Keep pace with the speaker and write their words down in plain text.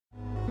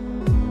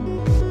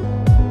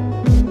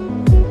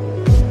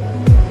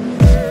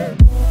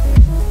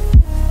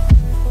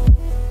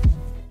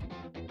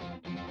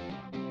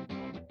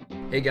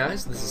Hey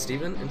guys, this is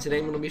Steven, and today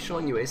I'm going to be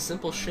showing you a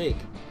simple shake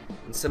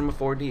in Cinema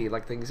 4D,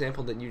 like the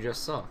example that you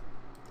just saw.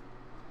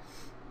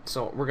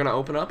 So we're going to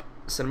open up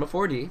Cinema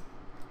 4D.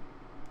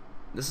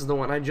 This is the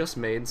one I just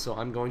made, so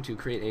I'm going to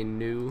create a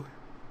new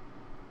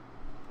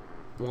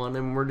one,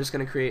 and we're just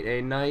going to create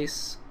a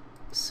nice,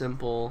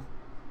 simple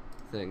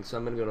thing. So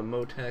I'm going to go to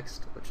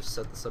MoText. Let's just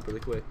set this up really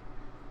quick.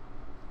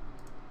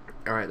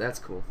 Alright, that's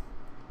cool.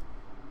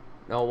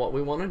 Now what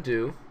we want to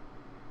do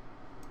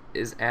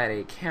is add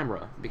a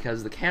camera,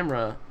 because the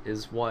camera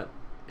is what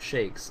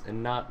shakes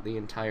and not the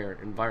entire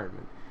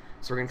environment.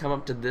 So we're going to come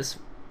up to this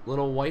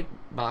little white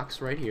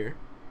box right here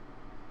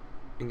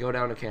and go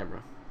down to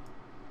camera.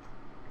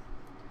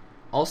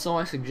 Also,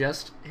 I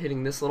suggest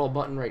hitting this little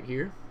button right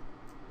here.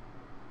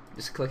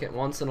 Just click it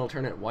once and it'll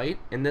turn it white,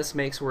 and this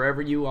makes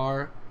wherever you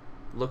are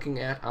looking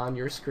at on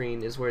your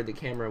screen is where the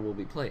camera will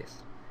be placed,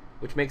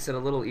 which makes it a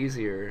little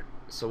easier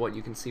so what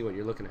you can see what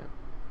you're looking at.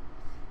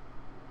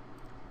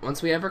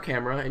 Once we have our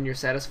camera and you're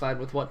satisfied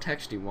with what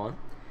text you want,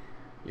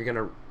 you're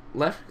gonna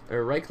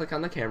right click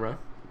on the camera,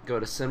 go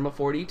to Cinema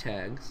 4D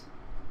tags,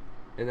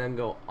 and then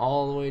go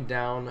all the way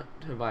down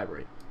to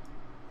vibrate.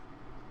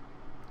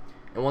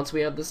 And once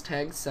we have this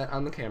tag set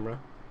on the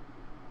camera,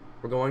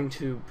 we're going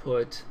to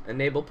put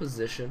enable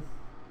position,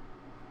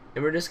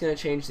 and we're just gonna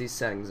change these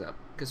settings up,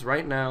 because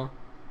right now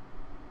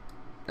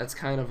that's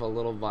kind of a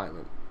little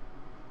violent.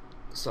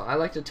 So I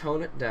like to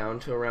tone it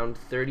down to around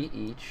 30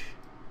 each.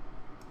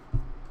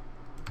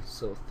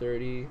 So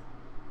 30,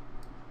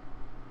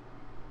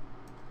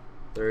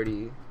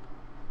 30,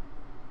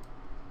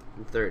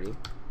 and 30.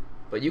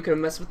 But you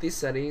can mess with these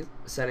settings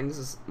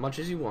as much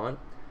as you want.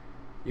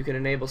 You can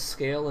enable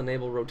scale,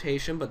 enable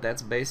rotation, but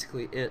that's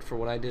basically it for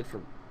what I did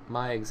for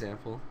my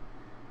example.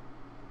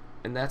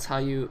 And that's how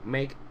you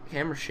make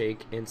camera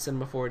shake in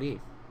Cinema 4D.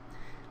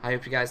 I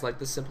hope you guys like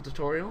this simple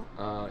tutorial.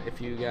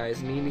 If you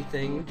guys need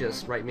anything,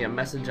 just write me a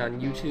message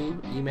on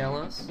YouTube, email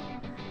us,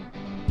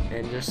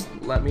 and just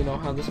let me know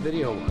how this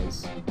video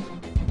was.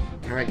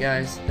 Alright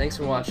guys, thanks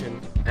for watching.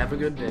 Have a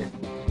good day.